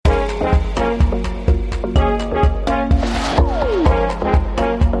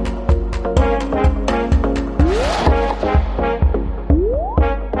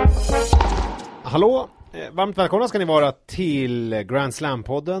Varmt välkomna ska ni vara till Grand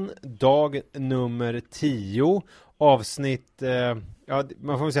Slam-podden, dag nummer 10, avsnitt,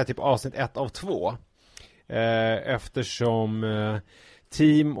 man får väl säga typ avsnitt 1 av 2. Eftersom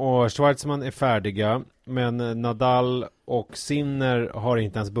Thiem och Schwartzman är färdiga, men Nadal och Sinner har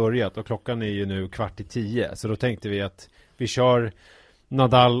inte ens börjat och klockan är ju nu 9:15, så då tänkte vi att vi kör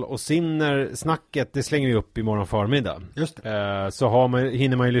Nadal och Sinner snacket, det slänger vi upp imorgon förmiddag. Just det. Så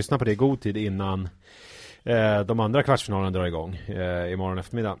hinner man ju lyssna på det i god tid innan de andra kvartsfinalerna drar igång imorgon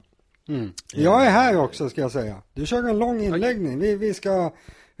eftermiddag. Jag är här också, ska jag säga. Du kör en lång inläggning. Vi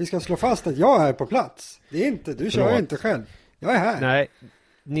ska slå fast att jag är på plats. Det är inte, du kör inte själv. Jag är här. Nej,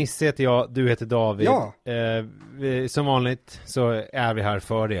 Nisse heter jag, du heter David. Ja. Som vanligt så är vi här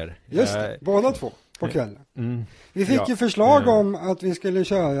för er. Just det, båda två på kvällen. Vi fick ju Ja. förslag om att vi skulle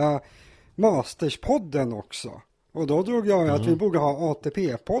köra Masters-podden också. Och då drog jag att vi borde ha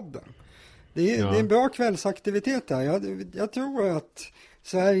ATP-podden. Det är en bra kvällsaktivitet där. Jag tror att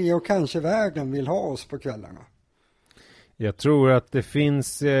Sverige och kanske världen vill ha oss på kvällarna. Jag tror att det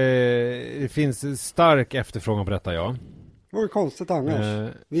finns stark efterfrågan på detta, ja. Det vore konstigt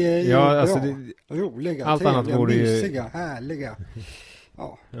annars. Vi är ju roliga, allt trevliga, annat vore mysiga, härliga.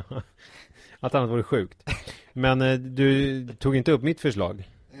 Ja. Allt annat vore sjukt. Men du tog inte upp mitt förslag.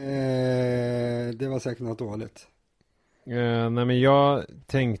 Det var säkert något dåligt. Nej, men jag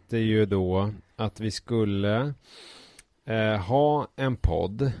tänkte ju då att vi skulle ha en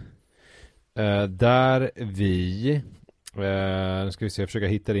podd där vi nu ska vi se, jag försöker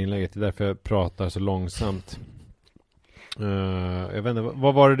hitta det inlägget, det är därför jag pratar så långsamt. Jag vet inte,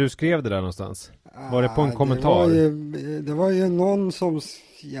 vad var det du skrev det där någonstans? Var det på en kommentar? Det var ju någon som,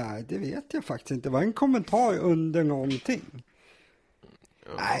 det vet jag faktiskt inte, det var en kommentar under någonting.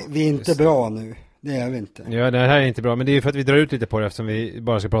 Nej, vi är inte bra nu. Det är vi inte. Ja, det här är inte bra, men det är ju för att vi drar ut lite på det eftersom vi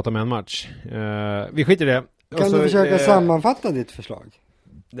bara ska prata om en match. Vi skiter i det. Kan du försöka sammanfatta ditt förslag?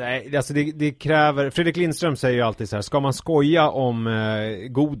 Nej, alltså det kräver... Fredrik Lindström säger ju alltid så här: ska man skoja om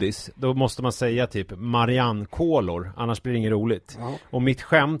godis, då måste man säga typ Marianne-kolor, annars blir det inget roligt. Ja. Och mitt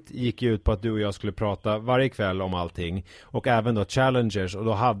skämt gick ju ut på att du och jag skulle prata varje kväll om allting, och även då challengers, och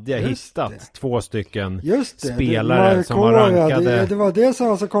då hade jag hittat 2 stycken spelare som var rankade. Det var det som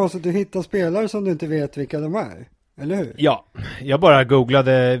var så konstigt, du hittar spelare som du inte vet vilka de är. Eller hur? Ja, jag bara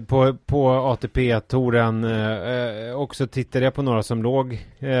googlade på ATP-touren och så tittade jag på några som låg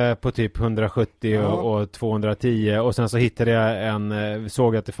på typ 170 och 210, och sen så hittade jag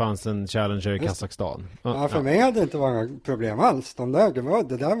såg att det fanns en challenger i Kazakstan. Ja, för mig hade det inte varit några problem alls. Det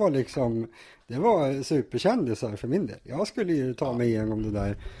där var liksom, det var superkändisar för min del. Jag skulle ju ta mig igenom det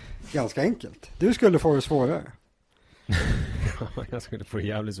där ganska enkelt. Du skulle få det svårare. Jag skulle få det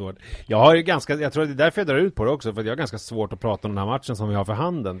jävligt svårt. Jag tror det är därför jag drar ut på det också, för att jag har ganska svårt att prata om den här matchen som vi har för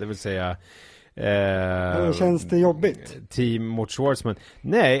handen, det vill säga känns det jobbigt? Thiem mot Schwartzman.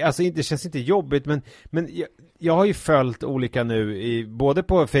 Nej, alltså det känns inte jobbigt, men jag har ju följt olika nu både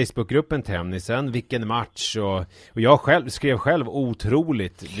på Facebookgruppen Tennisen, vilken match, och jag skrev själv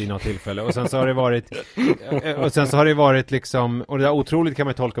otroligt vid något tillfälle, och sen så har det varit liksom, och det där otroligt kan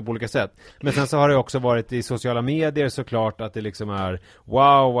man tolka på olika sätt, men sen så har det också varit i sociala medier såklart att det liksom är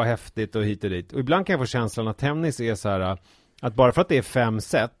wow, vad häftigt och hit och dit, och ibland kan jag få känslan att tennis är så här, att bara för att det är 5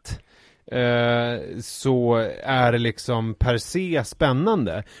 set så är det liksom per se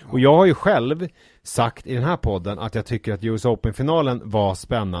spännande. Och jag har ju själv sagt i den här podden att jag tycker att US Open-finalen var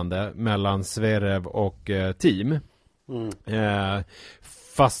spännande mellan Zverev och Thiem.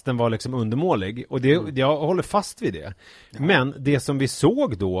 Fast den var liksom undermålig. Och jag håller fast vid det. Ja. Men det som vi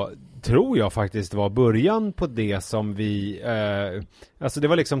såg då tror jag faktiskt var början på det som vi... alltså det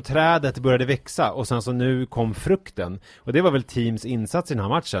var liksom trädet började växa, och sen så nu kom frukten. Och det var väl Thiems insats i den här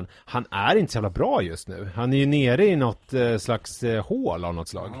matchen. Han är inte så jävla bra just nu. Han är ju nere i något slags hål av något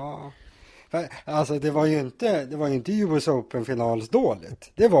slag. Ja. Alltså det var ju inte US Open finals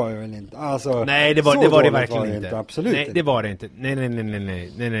dåligt. Det var ju väl inte. Alltså, nej, det var det verkligen inte. Absolut. Nej, det var det inte.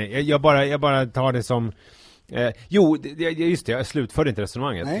 Nej. Jag bara tar det som just det, jag slutförde inte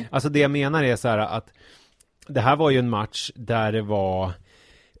resonemanget. Nej. Alltså det jag menar är så här att det här var ju en match där det var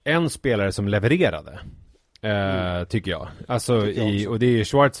en spelare som levererade. Tycker jag. Alltså och det är ju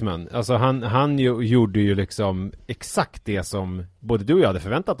Schwartzman. Alltså han gjorde ju liksom exakt det som både du och jag hade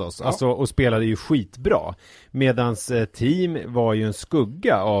förväntat oss. Ja. Alltså, och spelade ju skitbra. Medans Thiem var ju en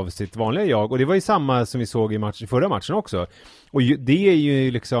skugga av sitt vanliga jag. Och det var ju samma som vi såg i förra matchen också. Och det är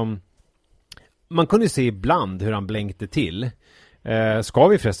ju liksom, man kunde se ibland hur han blänkte till. Ska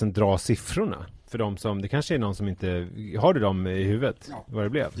vi förresten dra siffrorna? För de som, det kanske är någon som inte har dem i huvudet. Ja. Vad det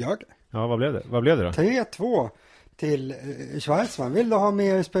blev? Gör det. Ja, vad blev det? Vad blev det då? 3-2 till Schwarzman. Vill du ha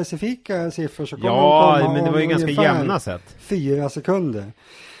mer specifika siffror så kommer ja, men det var ju ganska jämna sätt. 4 sekunder.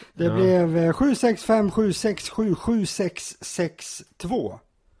 Det blev 765, 767, 7662.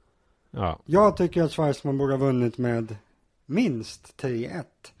 Ja. Jag tycker att Schwarzman borde ha vunnit med minst 3-1.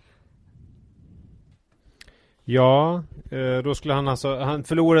 Ja, då skulle han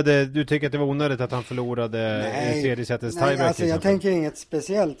förlorade, du tycker att det var onödigt att han förlorade i tredje setets tiebreak? Nej, alltså jag tänker inget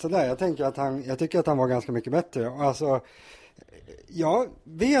speciellt sådär. Jag tycker att han var ganska mycket bättre. Alltså, jag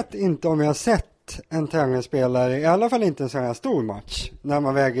vet inte om jag har sett en tennisspelare, i alla fall inte en sån här stor match, när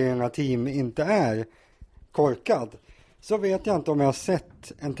man väger in att team inte är korkad. Så vet jag inte om jag har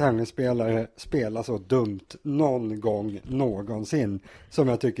sett en tennisspelare spela så dumt någon gång någonsin som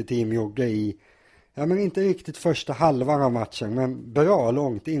jag tycker team gjorde i, ja men inte riktigt första halvan av matchen, men bra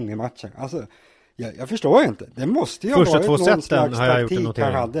långt in i matchen. Alltså, jag förstår inte. Det måste ju ha varit någon slags taktik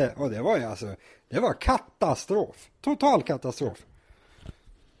han hade. Och det var ju det var katastrof. Total katastrof.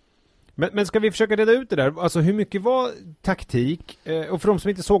 Men ska vi försöka reda ut det där? Alltså hur mycket var taktik? Och för de som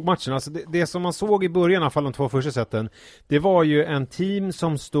inte såg matchen, alltså det som man såg i början, i alla fall de 2 första sätten, det var ju en team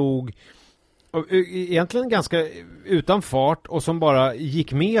som stod egentligen ganska utan fart och som bara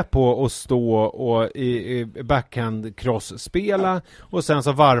gick med på att stå och i backhand cross spela och sen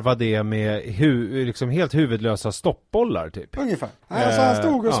så varva det med liksom helt huvudlösa stoppbollar typ. Ungefär. Alltså han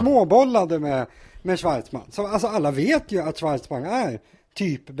stod och småbollade med Schwarzman. Så alltså alla vet ju att Schwarzman är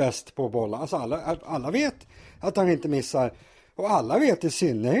typ bäst på bollar. Alltså alla vet att han inte missar. Och alla vet i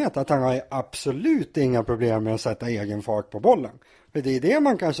synnerhet att han har absolut inga problem med att sätta egen fart på bollen. För det är det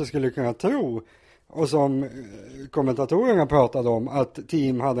man kanske skulle kunna tro. Och som kommentatorerna pratade om, att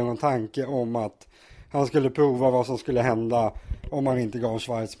team hade någon tanke om att han skulle prova vad som skulle hända om man inte gav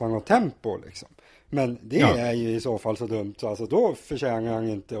Schwarzman något tempo liksom. Men det är ju i så fall så dumt. Så alltså då förtjänar han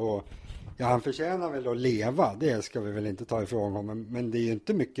inte att... Ja, han förtjänar väl att leva, det ska vi väl inte ta ifrån honom, men det är ju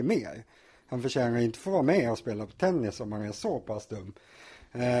inte mycket mer. Han förtjänar inte att få vara med och spela på tennis om han är så pass dum.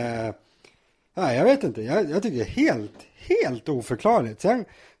 Nej, jag vet inte, jag tycker det är helt oförklarligt. Sen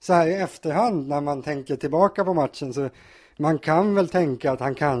så här i efterhand när man tänker tillbaka på matchen, så man kan väl tänka att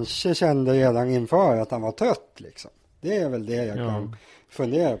han kanske kände redan inför att han var trött liksom. Det är väl det jag kan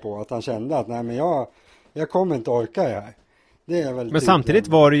fundera på, att han kände att nej men jag kommer inte orka det här. Men samtidigt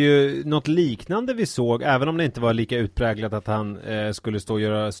var det ju något liknande vi såg, även om det inte var lika utpräglat att han skulle stå och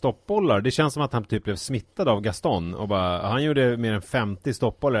göra stoppbollar. Det känns som att han typ blev smittad av Gaston och han gjorde mer än 50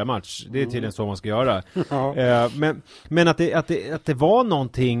 stoppbollar i match. Det är tydligen så man ska göra. Men att det var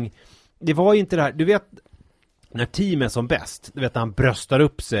någonting, det var inte det här, du vet när team är som bäst, du vet han bröstar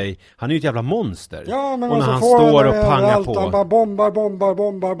upp sig, han är ju ett jävla monster. Ja, men och när han står och pangar på. Han bara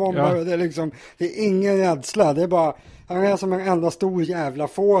bombar. Ja. Det är liksom, det är ingen rädsla, det är bara, han är som en enda stor jävla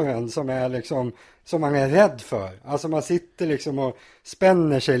fåren som är liksom, som man är rädd för. Alltså man sitter liksom och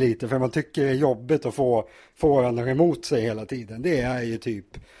spänner sig lite för man tycker det är jobbigt att få fåren emot sig hela tiden. Det är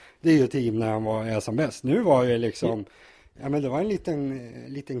ju team när han är som bäst. Nu var det liksom, ja men det var en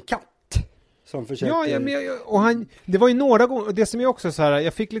liten katt som försökte... det var ju några gånger, det som jag också så här,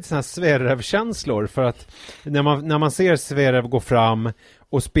 jag fick lite såna här Zverev-känslor för att när man ser Zverev gå fram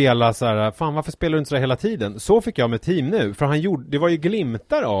och spela så här, fan varför spelar du inte så hela tiden? Så fick jag med team nu, för det var ju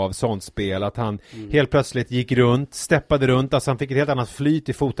glimtar av sånt spel, att han helt plötsligt gick runt, steppade runt, alltså han fick ett helt annat flyt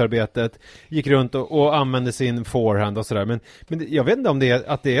i fotarbetet, gick runt och använde sin forehand och sådär, men jag vet inte om det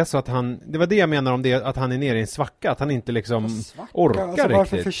är så att det var det jag menar om det, att han är nere i en svacka, att han inte liksom orkar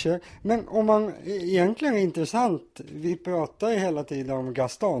alltså, riktigt. Men om man egentligen är intressant, vi pratar ju hela tiden om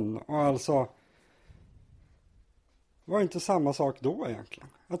Gaston och alltså var inte samma sak då egentligen?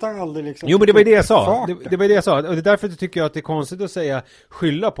 Att han aldrig liksom... Jo, men det var ju det jag sa. Det var det jag sa. Och det är därför tycker jag att det är konstigt att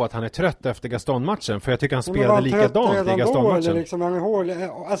skylla på att han är trött efter Gaston-matchen. För jag tycker han spelade likadant i Gaston-matchen. Liksom,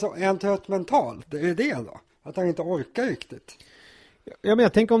 alltså, är han trött mentalt? Det är det då? Att han inte orkar riktigt? Ja, men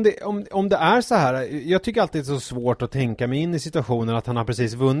jag tänker om det är så här, jag tycker alltid det är så svårt att tänka mig in i situationen att han har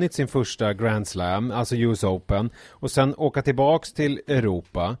precis vunnit sin första Grand Slam, alltså US Open, och sen åka tillbaks till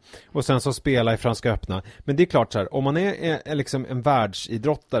Europa och sen så spela i Franska öppna. Men det är klart så här, om man är liksom en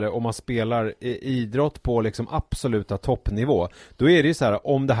världsidrottare och man spelar idrott på liksom absoluta toppnivå, då är det ju så här,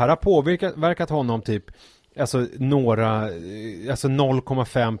 om det här har påverkat honom typ alltså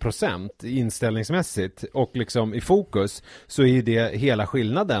 0,5% inställningsmässigt och liksom i fokus, så är det hela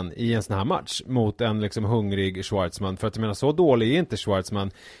skillnaden i en sån här match mot en liksom hungrig Schwarzman. För att jag menar, så dålig är inte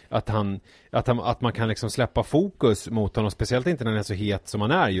Schwarzman att man kan liksom släppa fokus mot honom, speciellt inte när han är så het som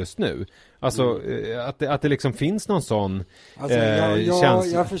han är just nu. Alltså att det liksom finns någon sån känsla.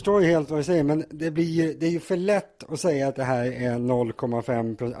 Jag förstår helt vad du säger, men det är ju för lätt att säga att det här är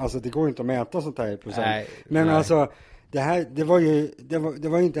 0,5%, alltså det går inte att mäta sånt här i procent. Nej. Men alltså, det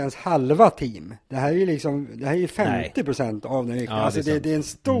var ju inte ens halva team. Det här är ju liksom, det här är ju 50% av den riktiga. Alltså det är en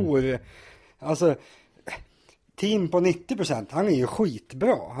stor, alltså team på 90%, han är ju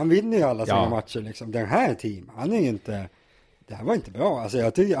skitbra. Han vinner ju alla sina matcher liksom. Den här team, han är ju inte, det här var inte bra. Alltså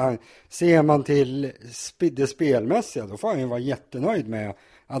jag tycker, ser man till det spelmässiga, då får han ju vara jättenöjd med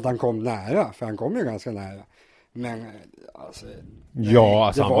att han kom nära. För han kom ju ganska nära. Men alltså,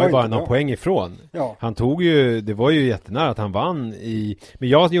 han var ju bara några poäng ifrån. Ja. Han tog ju, det var ju jättenära att han vann men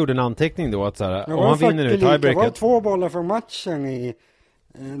jag gjorde en anteckning då att så här, om han vinner nu tiebreaket. Det var 2 bollar från matchen i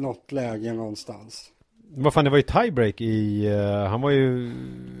något läge någonstans. Vad fan, det var ju tiebreak han var ju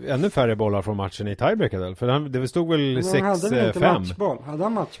ännu färre bollar från matchen i tiebreaket, för det stod väl 6-5. Hade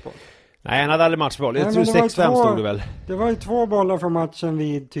han matchboll? Nej, han hade aldrig matchboll. Jag tror 6-5 stod det väl. Det var ju 2 bollar från matchen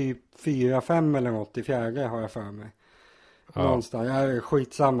vid typ 4-5 eller något i fjärde, har jag för mig. Någonstans. Jag är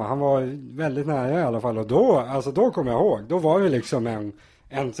skitsamma. Han var väldigt nära i alla fall. Och då kommer jag ihåg. Då var det liksom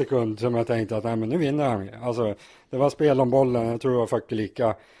en sekund som jag tänkte att nej, men nu vinner han. Alltså, det var spel om bollen. Jag tror det var 40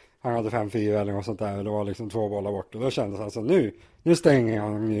 lika. Han hade 5-4 eller något sånt där. Och det var liksom 2 bollar bort. Och då kändes det alltså nu stänger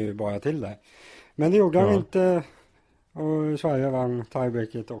han ju bara till det. Men det gjorde han inte. Och Sverige vann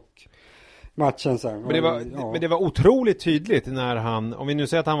tiebreaket och matchen sen. Men det var otroligt tydligt när han, om vi nu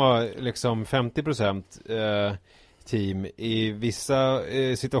säger att han var liksom 50% team, i vissa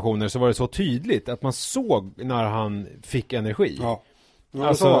situationer så var det så tydligt att man såg när han fick energi. Ja.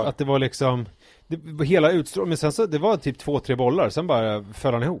 Alltså att det var liksom hela utstrålningen, men sen så det var typ 2-3 bollar, sen bara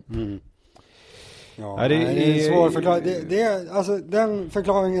föll han ihop. Ja, det är en svår förklaring. Det är alltså den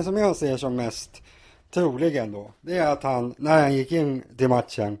förklaringen som jag ser som mest trolig ändå. Det är att han, när han gick in till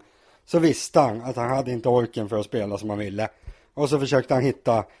matchen, så visste han att han hade inte orken för att spela som han ville. Och så försökte han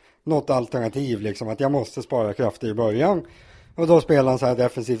hitta något alternativ, liksom att jag måste spara krafter i början. Och då spelar han så här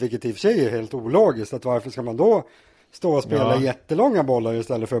defensivt, vilket i och för sig är helt ologiskt. Att varför ska man då stå och spela jättelånga bollar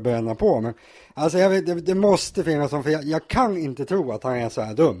istället för att bränna på? Men alltså det måste finnas som, för jag kan inte tro att han är så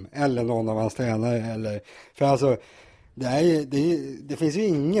här dum. Eller någon av hans tränare. Eller, för alltså det finns ju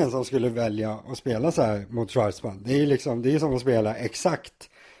ingen som skulle välja att spela så här mot Schwarzman. Det är liksom, det är som att spela exakt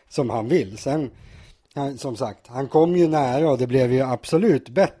som han vill. Sen, som sagt, han kom ju nära och det blev ju absolut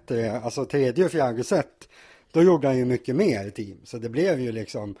bättre. Alltså 3:e och 4:e set, då gjorde han ju mycket mer team. Så det blev ju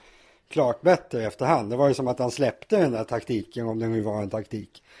liksom klart bättre efterhand. Det var ju som att han släppte den där taktiken, om det nu var en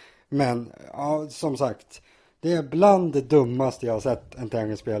taktik. Men ja, som sagt, det är bland det dummaste jag har sett en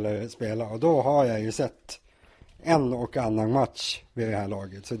tennisspelare spela. Och då har jag ju sett en och annan match vid det här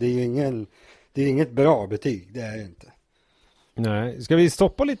laget. Så det är ju inget bra betyg, det är det inte. Nej, ska vi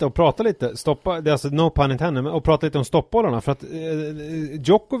stoppa lite och prata lite? Det är alltså no pun intended, och prata lite om stoppbollarna. För att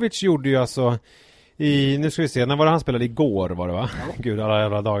Djokovic gjorde ju alltså nu ska vi se, när var det han spelade? Igår var det, va? Ja. Gud, alla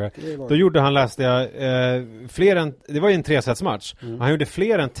jävla dagar. Då gjorde han, läste jag, det var ju en 3-setsmatch. Han gjorde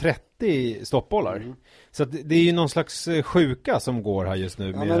fler än 30 stoppbollar. Så att det är ju någon slags sjuka som går här just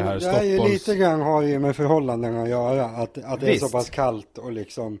nu med det här stoppbolls. Det är ju lite grann har ju med förhållanden att göra. Att det är så pass kallt och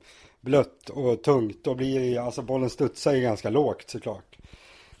liksom blött och tungt. Då blir ju, alltså bollen studsar ju ganska lågt såklart.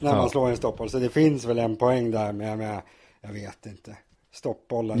 När man slår en stoppboll. Så det finns väl en poäng där med jag vet inte.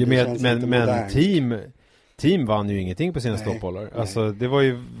 Stoppbollar. Ja, men team vann ju ingenting på sina stoppbollar. Alltså det var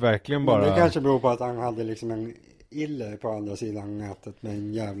ju verkligen bara... Men det kanske beror på att han hade liksom en iller på andra sidan nätet med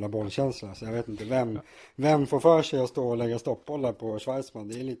en jävla bollkänsla. Så jag vet inte vem får för sig att stå och lägga stoppbollar på Schwarzman.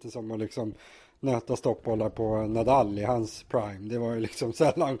 Det är lite som att liksom nöta stoppbollar på Nadal i hans prime. Det var ju liksom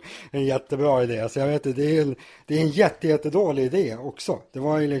sällan en jättebra idé. Så jag vet inte, det är en jättedålig idé också. Det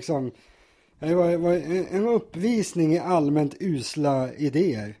var ju liksom... Det var en uppvisning i allmänt usla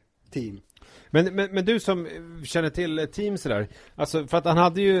idéer, team. Men du som känner till team sådär, alltså för att han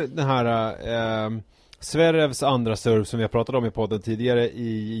hade ju den här Zverevs andra serve som vi har pratat om i podden tidigare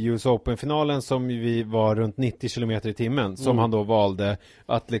i US Open-finalen, som vi var runt 90 km i timmen, som han då valde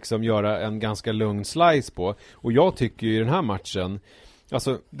att liksom göra en ganska lugn slice på. Och jag tycker ju i den här matchen,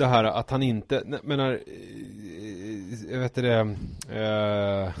 alltså det här att han inte, menar, jag vet det,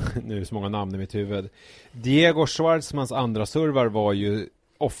 nu är det så många namn i mitt huvud. Diego Schwartzmans andra servar var ju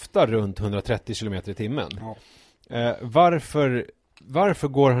ofta runt 130 km i timmen. Ja. Varför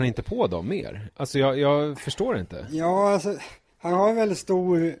går han inte på dem mer? Alltså jag förstår inte. Ja, alltså han har en väldigt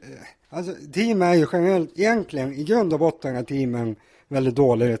stor, alltså team är ju generellt, egentligen i grund och botten är teamen väldigt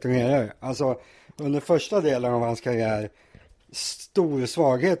dåliga returnerare. Alltså under första delen av hans karriär stor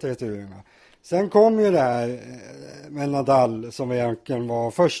svaghet i returerna. Sen kom ju det här med Nadal som egentligen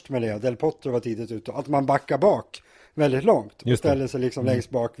var först med det. Del Potro var tidigt ute. Att man backar bak väldigt långt och ställer sig liksom längst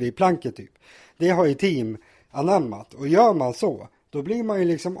bak vid planket typ. Det har ju team anammat. Och gör man så, då blir man ju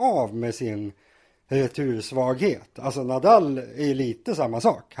liksom av med sin retursvaghet. Alltså Nadal är lite samma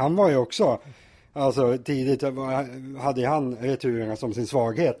sak. Han var ju också, alltså tidigt hade han returerna som sin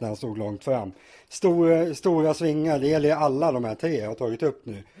svaghet när han stod långt fram. Stora svingar, det gäller alla de här tre jag har tagit upp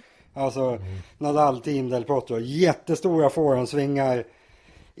nu. Alltså Nadal, Thiem, Del Potro, jättestora forehandsvingar.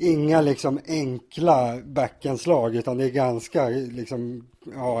 Inga liksom enkla backhandslag, utan det är ganska liksom,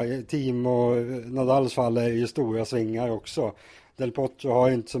 ja, Thiem och Nadals fall är ju stora svingar också. Del Potro har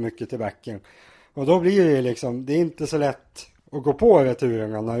inte så mycket till backen. Och då blir det liksom, det är inte så lätt att gå på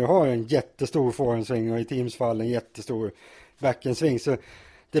returerna när du har en jättestor forehandsving och i Thiems fall en jättestor backhandsving. Så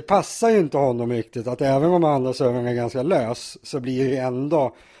det passar ju inte honom riktigt att även om andra servern är ganska lös så blir det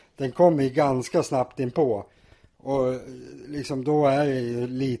ändå, den kommer ju ganska snabbt in på. Och liksom då är det ju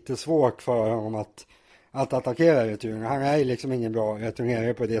lite svårt för honom att attackera returen. Han är liksom ingen bra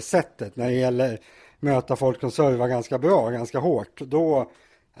returnerare på det sättet. När det gäller möta folk som servar ganska bra, ganska hårt, då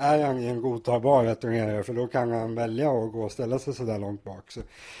är han en godtagbar returnerare, för då kan han välja att gå och ställa sig så där långt bak. Så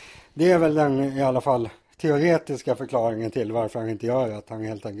det är väl den i alla fall teoretiska förklaringen till varför han inte gör det, att han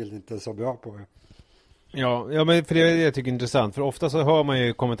helt enkelt inte är så bra på det. Ja, men för det är det jag tycker är intressant. För ofta så hör man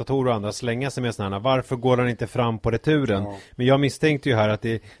ju kommentatorer och andra slänga sig med sådana här, varför går han inte fram på returen? Ja. Men jag misstänkte ju här att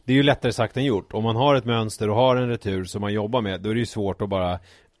det är ju lättare sagt än gjort. Om man har ett mönster och har en retur som man jobbar med, då är det ju svårt att bara,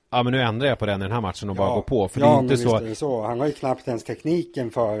 ja men nu ändrar jag på den i den här matchen och bara gå på. För det är inte så... Är det så. Han har ju knappt ens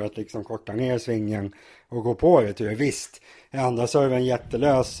tekniken för att liksom korta ner svingen och gå på retur. Visst, i andra servern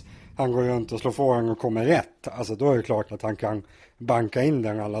jättelös, han går runt och slår forehand och kommer rätt. Alltså då är det klart att han kan banka in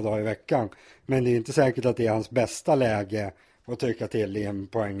den alla dagar i veckan. Men det är inte säkert att det är hans bästa läge att trycka till i en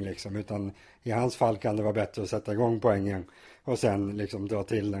poäng liksom. Utan i hans fall kan det vara bättre att sätta igång poängen och sen liksom dra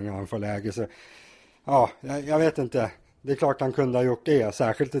till den när han får läge. Så ja, jag vet inte. Det är klart han kunde ha gjort det.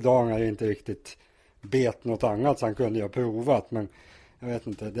 Särskilt idag när det inte riktigt bet något annat så han kunde ju ha provat. Men jag vet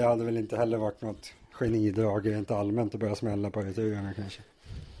inte, det hade väl inte heller varit något genidrag rent allmänt att börja smälla på returerna kanske.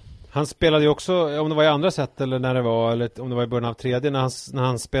 Han spelade ju också, om det var i andra set eller när det var, eller om det var i början av tredje, när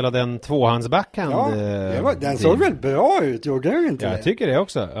han spelade en tvåhandsbackhand. Ja, den såg väl bra ut, gjorde den inte det? Jag tycker det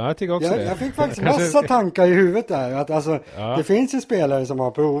också. Ja, jag tycker också det. Jag fick faktiskt massa tankar i huvudet där. Att alltså, det finns ju spelare som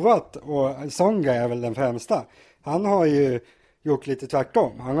har provat, och Tsonga är väl den främsta. Han har ju gjort lite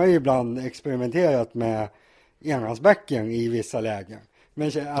tvärtom. Han har ju ibland experimenterat med enhandsbacken i vissa lägen.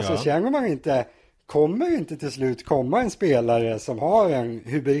 Men alltså känner man inte... Kommer inte till slut komma en spelare som har en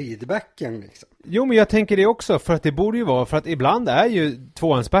hybridbacken liksom? Jo, men jag tänker det också, för att det borde ju vara, för att ibland är ju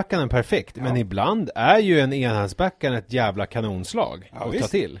tvåhandsbacken perfekt, men ibland är ju en enhandsbacken ett jävla kanonslag att ta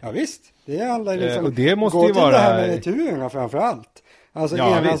till. Ja visst, det handlar liksom och det måste gå ju till vara... det här med returerna framförallt. Alltså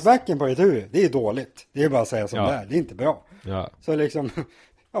enhandsbacken på retur, det är dåligt. Det är bara att säga som det är inte bra. Ja. Så liksom,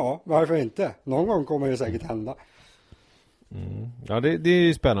 ja, varför inte? Någon gång kommer det säkert hända. Ja, det är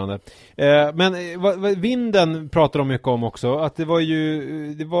ju spännande. Men vinden pratar de mycket om också. Att det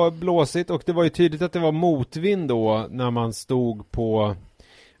var blåsigt, och det var ju tydligt att det var motvind då när man stod på,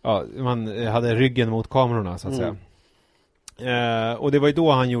 man hade ryggen mot kamerorna så att säga. Och det var ju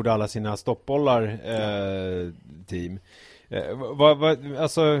då han gjorde alla sina stoppbollar, team.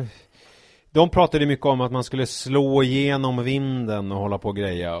 Alltså... De pratade mycket om att man skulle slå igenom vinden och hålla på och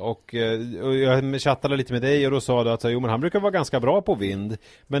greja. Och jag chattade lite med dig och då sa du att men han brukar vara ganska bra på vind.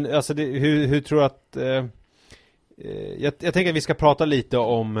 Men alltså hur tror du att... Jag tänker att vi ska prata lite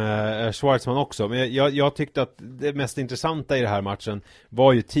om Schwartzman också. Men jag tyckte att det mest intressanta i den här matchen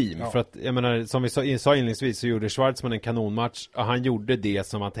var ju Thiem. Ja. För att, jag menar, som vi sa inledningsvis så gjorde Schwartzman en kanonmatch. Och han gjorde det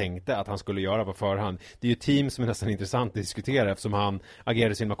som han tänkte att han skulle göra på förhand. Det är ju Thiem som är nästan intressant att diskutera, eftersom han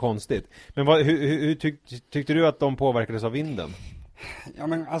agerade så himla konstigt. Men hur tyckte du att de påverkades av vinden? Ja,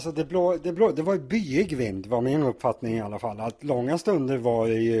 men alltså det var ju byig vind, var min uppfattning i alla fall. Att långa stunder var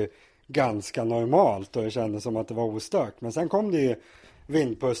det ju ganska normalt och det kändes som att det var ostört. Men sen kom det ju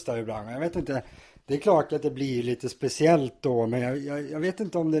vindpustar ibland. Jag vet inte, det är klart att det blir lite speciellt då, men jag vet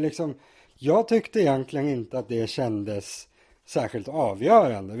inte om det liksom... Jag tyckte egentligen inte att det kändes särskilt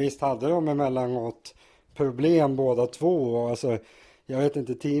avgörande. Visst hade de emellanåt problem båda två. Alltså, jag vet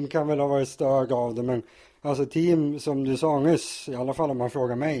inte, Thiem kan väl ha varit störd av det, men alltså Thiem, som du sa nyss, i alla fall om man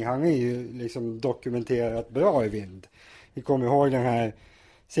frågar mig, han är ju liksom dokumenterat bra i vind. Vi kommer ihåg den här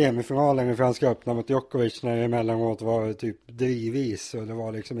semifinalen i Franska öppna mot Djokovic när det emellanåt var typ drivis och det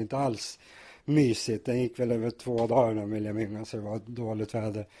var liksom inte alls mysigt. Den gick väl över 2 dagar nu, vill jag minnas, så det var dåligt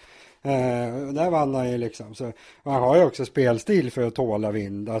väder. Där vann han ju liksom. Så, han har ju också spelstil för att tåla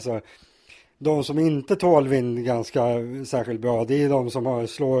vind. Alltså, de som inte tål vind ganska särskilt bra, det är de som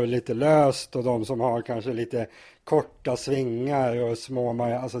slår lite löst och de som har kanske lite korta svingar och små,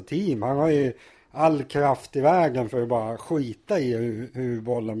 alltså Thiem, han har ju all kraft i vägen för att bara skita i hur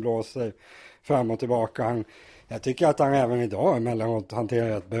bollen blåser. fram och tillbaka. Jag tycker att han även idag emellanåt hanterar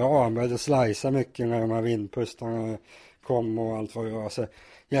rätt bra. Han började slicea mycket när de här vindpustarna kom och allt vad det var. Så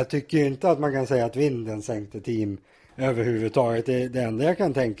jag tycker inte att man kan säga att vinden sänkte team överhuvudtaget. Det enda jag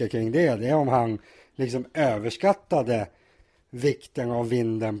kan tänka kring det är om han liksom överskattade vikten av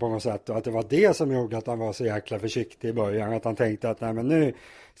vinden på något sätt, och att det var det som gjorde att han var så jäkla försiktig i början, att han tänkte att nej, men nu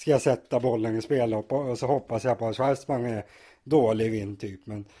ska jag sätta bollen i spel och så hoppas jag på att Schwarzman är dålig vind typ,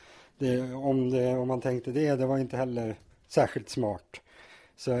 men om man tänkte det var inte heller särskilt smart.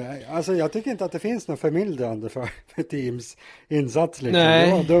 Så alltså jag tycker inte att det finns något förmildrande för teams insats liksom. Nej.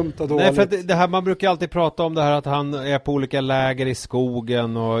 Det var dumt och dåligt. Nej, för att det här, man brukar alltid prata om det här att han är på olika läger i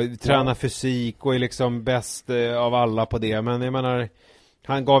skogen och tränar fysik och är liksom bäst av alla på det, men jag menar,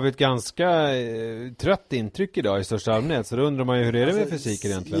 han gav ett ganska trött intryck idag i största allmänhet, så då undrar man ju hur är det med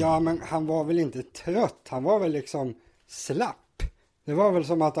fysiken egentligen? Ja, men han var väl inte trött, han var väl liksom slapp. Det var väl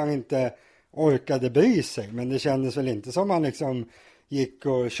som att han inte orkade bry sig, men det kändes väl inte som han liksom gick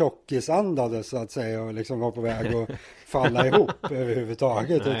och tjockisandades så att säga och liksom var på väg att falla ihop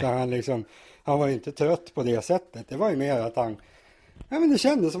överhuvudtaget. Utan han var inte trött på det sättet. Det var ju mer att men det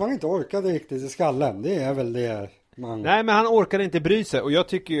kändes som han inte orkade riktigt i skallen. Det är väl det man... Nej, men han orkade inte bry sig, och jag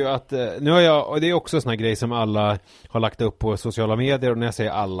tycker ju att och det är också såna grej som alla har lagt upp på sociala medier, och när jag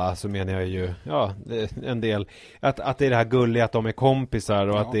säger alla så menar jag ju en del, att det är det här gulliga att de är kompisar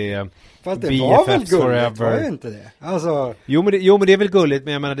och att det är fast det BFFs var väl gulligt, forever. var det inte det? Alltså... Jo men det är väl gulligt,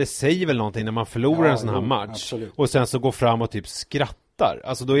 men jag menar det säger väl någonting när man förlorar en sån här match, absolut. Och sen så går fram och typ skrattar.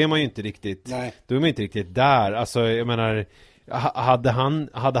 Alltså då är man ju inte riktigt där. Alltså jag menar,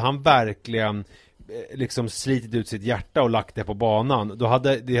 hade han verkligen liksom slitit ut sitt hjärta och lagt det på banan, då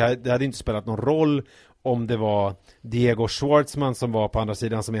hade det hade inte spelat någon roll om det var Diego Schwartzman som var på andra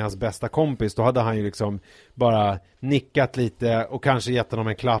sidan, som är hans bästa kompis. Då hade han ju liksom bara nickat lite och kanske gett honom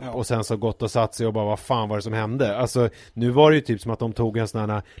en klapp och sen så gått och satt sig och bara, vad fan var det som hände? Alltså nu var det ju typ som att de tog en sån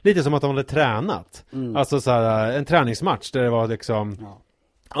här, lite som att de hade tränat. Alltså så här, en träningsmatch där det var liksom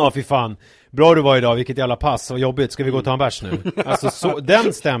fy fan, bra du var idag, vilket jävla pass, vad jobbigt, ska vi gå och ta en bärs nu? Alltså så,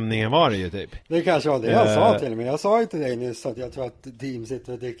 den stämningen var det ju typ. Det kanske var det jag sa till mig. Jag sa ju till dig nyss att jag tror att team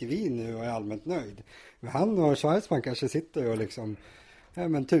sitter och dricker vin nu och är allmänt nöjd. Men han och Schwarzman kanske sitter och liksom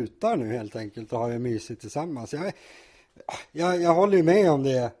tutar nu helt enkelt och har ju mysigt tillsammans. Jag håller ju med om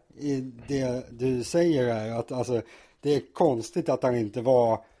det i det du säger här, att alltså, det är konstigt att han inte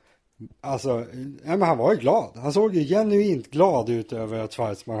var... Alltså, men han var ju glad. Han såg ju genuint glad ut över att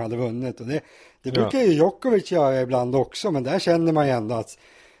Schwarzman hade vunnit. Och det brukar ju Djokovic göra ibland också. Men där känner man ju ändå att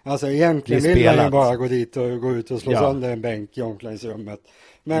alltså, egentligen vill han ju bara gå dit och gå ut och slå sönder en bänk i omklädningsrummet.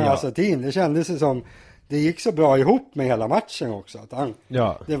 Men alltså team, det kändes som det gick så bra ihop med hela matchen också. Att han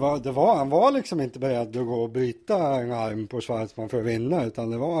var liksom inte beredd att gå och bryta en arm på Schwarzman för att vinna.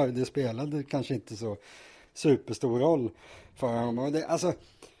 Utan det spelade kanske inte så superstor roll för honom. Och det, alltså...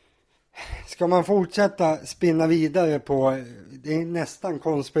 Ska man fortsätta spinna vidare på, det är nästan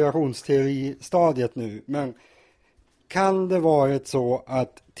konspirationsteori-stadiet nu, men kan det varit så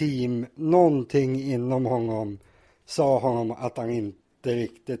att team, någonting inom honom sa honom att han inte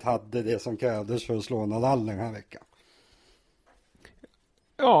riktigt hade det som krävdes för att slå Nadal den här veckan?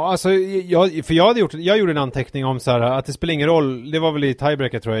 Ja, alltså jag gjorde en anteckning om så här, att det spelar ingen roll, det var väl i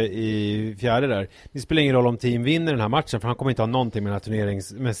tiebreaker tror jag i fjärde där. Det spelar ingen roll om team vinner den här matchen, för han kommer inte ha någonting med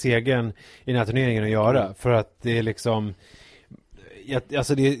med segern i den här turneringen att göra, för att det är liksom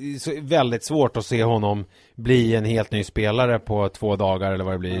alltså det är väldigt svårt att se honom bli en helt ny spelare på 2 dagar eller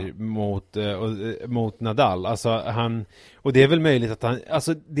vad det blir mot Nadal. Alltså och det är väl möjligt att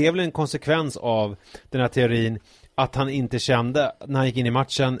alltså det är väl en konsekvens av den här teorin att han inte kände när han gick in i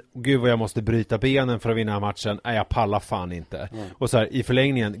matchen, gud vad jag måste bryta benen för att vinna matchen. Nej, jag pallar fan inte. Och så här, i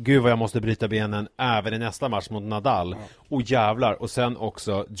förlängningen, gud vad jag måste bryta benen även i nästa match mot Nadal. Och jävlar, och sen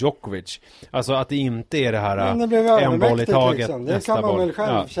också Djokovic. Alltså att det inte är det här en boll i taget, liksom. Det kan man väl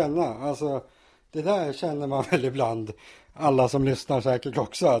själv känna. Alltså, det där känner man väl ibland, alla som lyssnar säkert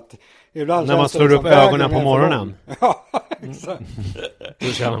också, att ibland när man slår upp ögonen på morgonen. Ja, exakt. Då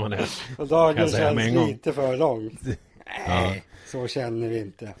känner man det. Och dagen känns lite för långt. Nej, så känner vi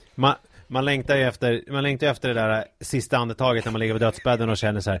inte. Man längtar ju efter det där sista andetaget när man ligger på dödsbädden och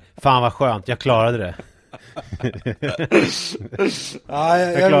känner så här, fan vad skönt, jag klarade det.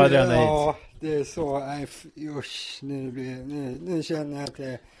 Jag klarade det ända hit. Ja, det är så. Usch, nu känner jag att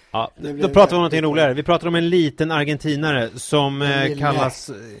det... Ja, då pratar vi om någonting roligare. Vi pratar om en liten argentinare som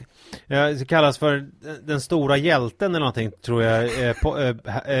kallas för den stora hjälten eller någonting, tror jag.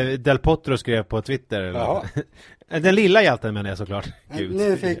 Del Potro skrev på Twitter. Eller? Den lilla hjälten menar jag såklart. Gud.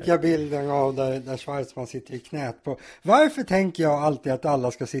 Nu fick jag bilden av där Schwarzman sitter i knät på. Varför tänker jag alltid att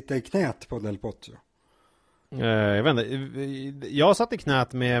alla ska sitta i knät på Del Potro? Jag vet inte. Jag satt i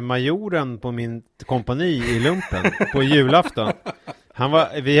knät med majoren på min kompani i lumpen på julafton.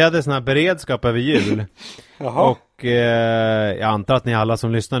 Vi hade sån här beredskap över jul. Jaha. Och jag antar att ni alla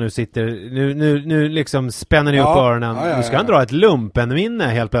som lyssnar nu sitter nu liksom spänner ni upp öronen. Nu ska han dra ett lumpenminne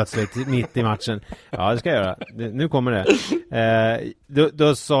helt plötsligt mitt i matchen. Ja, det ska jag göra. Nu kommer det.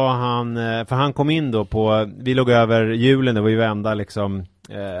 Då sa han, för han kom in då vi låg över julen, det var ju vända liksom.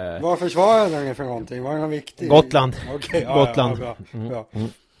 Vad försvarade han för någonting? Var det någon viktig? Gotland. Okay, Gotland. Bra.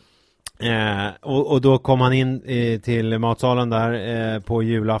 Och då kom han in till matsalen där på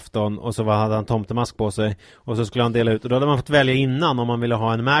julafton, och så hade han tomtemask på sig, och så skulle han dela ut, och då hade man fått välja innan om man ville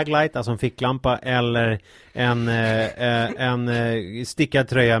ha en maglight, alltså en ficklampa, eller en stickad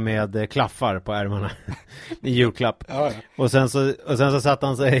tröja med klaffar på ärmarna i julklapp. Ja. Och sen så satt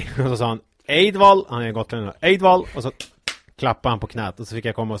han sig och så sa han Eidval, han är gotlänning, Eidval, och så klappade han på knät, och så fick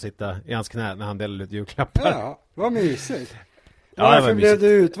jag komma och sitta i hans knä när han delade ut julklappar. Ja, vad mysigt. Varför blev du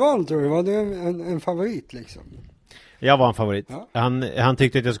utvald, tror du? Var du en favorit liksom? Jag var en favorit. Ja. Han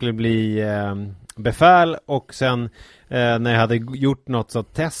tyckte att jag skulle bli befäl, och sen när jag hade gjort något så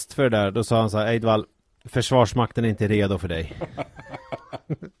test för det där, då sa han så här: Eidval, försvarsmakten är inte redo för dig.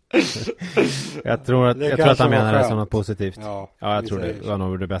 jag tror att han menar det som något positivt. Ja, jag tror det var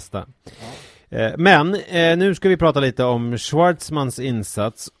nog det bästa. Ja. Men nu ska vi prata lite om Schwarzmans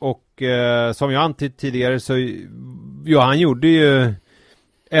insats, och som jag antytt tidigare så han gjorde ju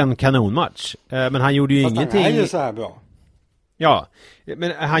en kanonmatch, men han gjorde ju ingenting. Han är ju så här bra. Ja,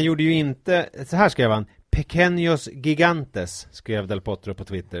 men han gjorde ju inte, så här skrev han: Pequeños gigantes, skrev Del Potro på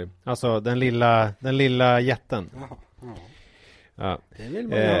Twitter. Alltså den lilla jätten. Ja. Det vill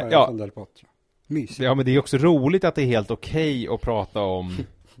man göra från Del Potro. Mysigt. Ja, men det är också roligt att det är helt okej att prata om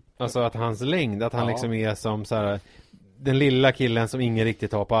alltså att hans längd, att han liksom är som så här, den lilla killen som ingen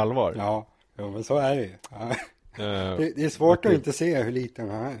riktigt tar på allvar. Ja, men så är det ju. Ja. Det är svårt att inte se hur liten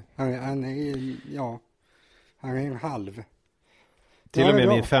han är. Han är en halv. Till och med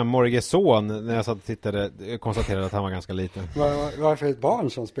min 5-årige son, när jag satt och tittade, konstaterade att han var ganska liten. Varför ett barn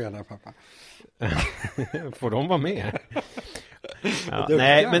som spelar, pappa? Får de vara med? Ja,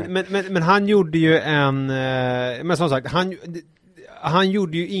 nej, men han gjorde ju men som sagt, han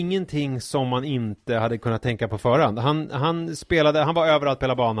gjorde ju ingenting som man inte hade kunnat tänka på förhand. Han var överallt på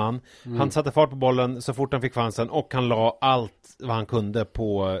hela banan. Han satte fart på bollen så fort han fick chansen, och han la allt vad han kunde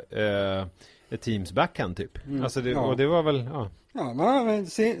på teams backhand typ. Alltså och det var väl men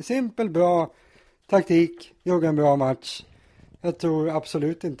simpel, bra taktik, gjorde en bra match. Jag tror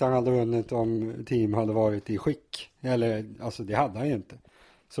absolut inte han hade vunnit om team hade varit i skick. Eller, alltså det hade han ju inte.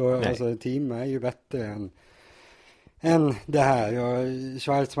 Så alltså, team är ju bättre än det här.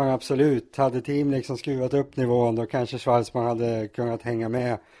 Schwarzman absolut. Hade team liksom skruvat upp nivån, då kanske Schwarzman hade kunnat hänga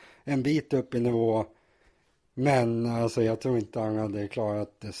med en bit upp i nivå. Men alltså jag tror inte han hade klarat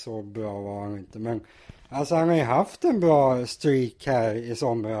det så bra, var han inte. Men alltså han har ju haft en bra streak här i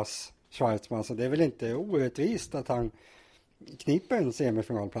somras, Schwarzman. Så det är väl inte orättvist att han kniper en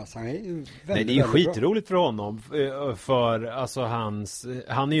semifinalplats. Han är ju väldigt, nej, det är ju skitroligt för honom, för alltså han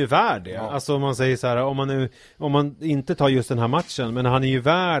är ju värd det. Alltså om man säger så här, om man inte tar just den här matchen, men han är ju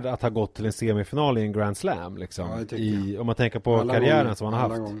värd att ha gått till en semifinal i en Grand Slam liksom, om man tänker på alla karriären gånger, som han har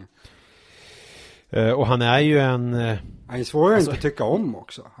haft. Och han är ju han är svår att inte tycka om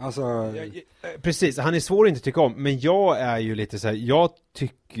också. Alltså precis, han är svår att inte tycka om, men jag är ju lite så här, jag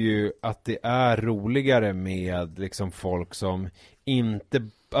tycker ju att det är roligare med liksom folk som inte,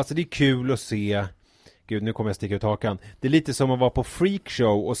 alltså det är kul att se. Gud, nu kommer jag sticka ut hakan. Det är lite som att vara på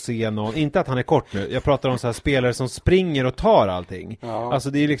freakshow och se någon, inte att han är kort nu. Jag pratar om så här spelare som springer och tar allting. Ja. Alltså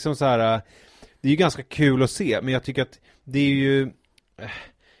det är liksom så här, det är ju ganska kul att se, men jag tycker att det är ju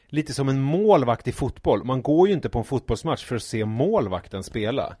lite som en målvakt i fotboll. Man går ju inte på en fotbollsmatch för att se målvakten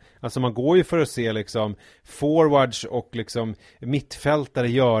spela. Alltså man går ju för att se liksom forwards och liksom mittfältare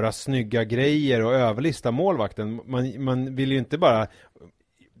göra snygga grejer och överlista målvakten. Man vill ju inte bara,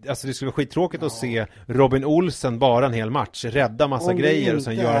 alltså det skulle vara skittråkigt att se Robin Olsen bara en hel match rädda massa grejer och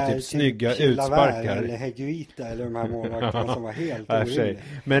sen göra typ snygga utsparkar. Eller Higuita eller de här målvakterna som var helt orimliga.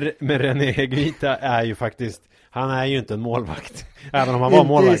 Men René Higuita är ju faktiskt, han är ju inte en målvakt. Även om han var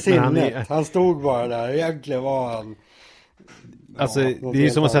målvakt. Men han stod bara där. Egentligen var han... Alltså det är ju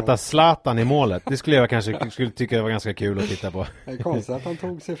som att sätta Zlatan i målet. Det skulle jag kanske tycka det var ganska kul att titta på. Det är konstigt att han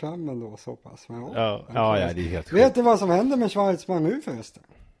tog sig fram ändå så pass. Men ja, det är helt sjukt. Vet du vad som händer med Schwarzman nu förresten?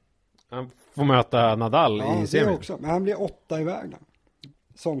 Han får möta Nadal i semin. Också. Men han blir 8 i världen.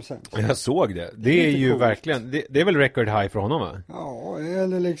 som sämst. Jag såg det. Det är ju coolt. Verkligen, det är väl record high för honom, va? Ja,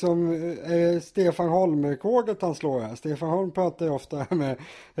 eller liksom Stefan Holm-rekordet han slår här. Stefan Holm pratar ju ofta med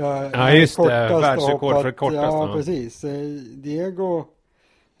just det, världsrekord för kortast. Ja, precis. Diego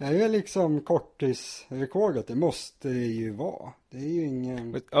är ju liksom kortisrekordet, det måste det ju vara. Det är ju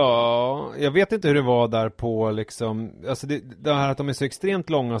ingen... Ja, jag vet inte hur det var där på liksom, alltså det här att de är så extremt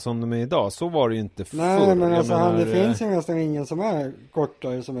långa som de är idag, så var det ju inte förr. Nej, men alltså det finns ju nästan ingen som är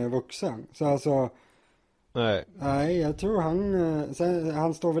kortare som är vuxen. Så alltså... Nej, jag tror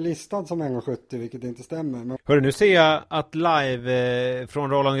han står väl listad som 1,70, vilket inte stämmer. Men... Hörru, nu ser jag att live från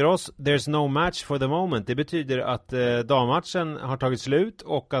Roland Garros, there's no match for the moment. Det betyder att dammatchen har tagit slut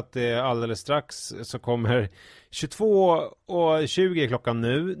och att alldeles strax så kommer 22:20 klockan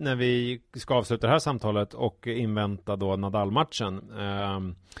nu när vi ska avsluta det här samtalet och invänta då Nadal-matchen.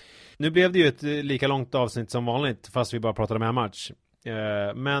 Nu blev det ju ett lika långt avsnitt som vanligt fast vi bara pratade med en match.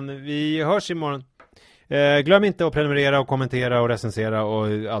 Men vi hörs imorgon. Glöm inte att prenumerera och kommentera och recensera och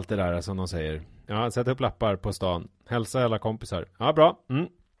allt det där som de säger. Ja, sätt upp lappar på stan. Hälsa alla kompisar. Ja, bra.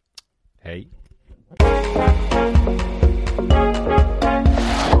 Hej.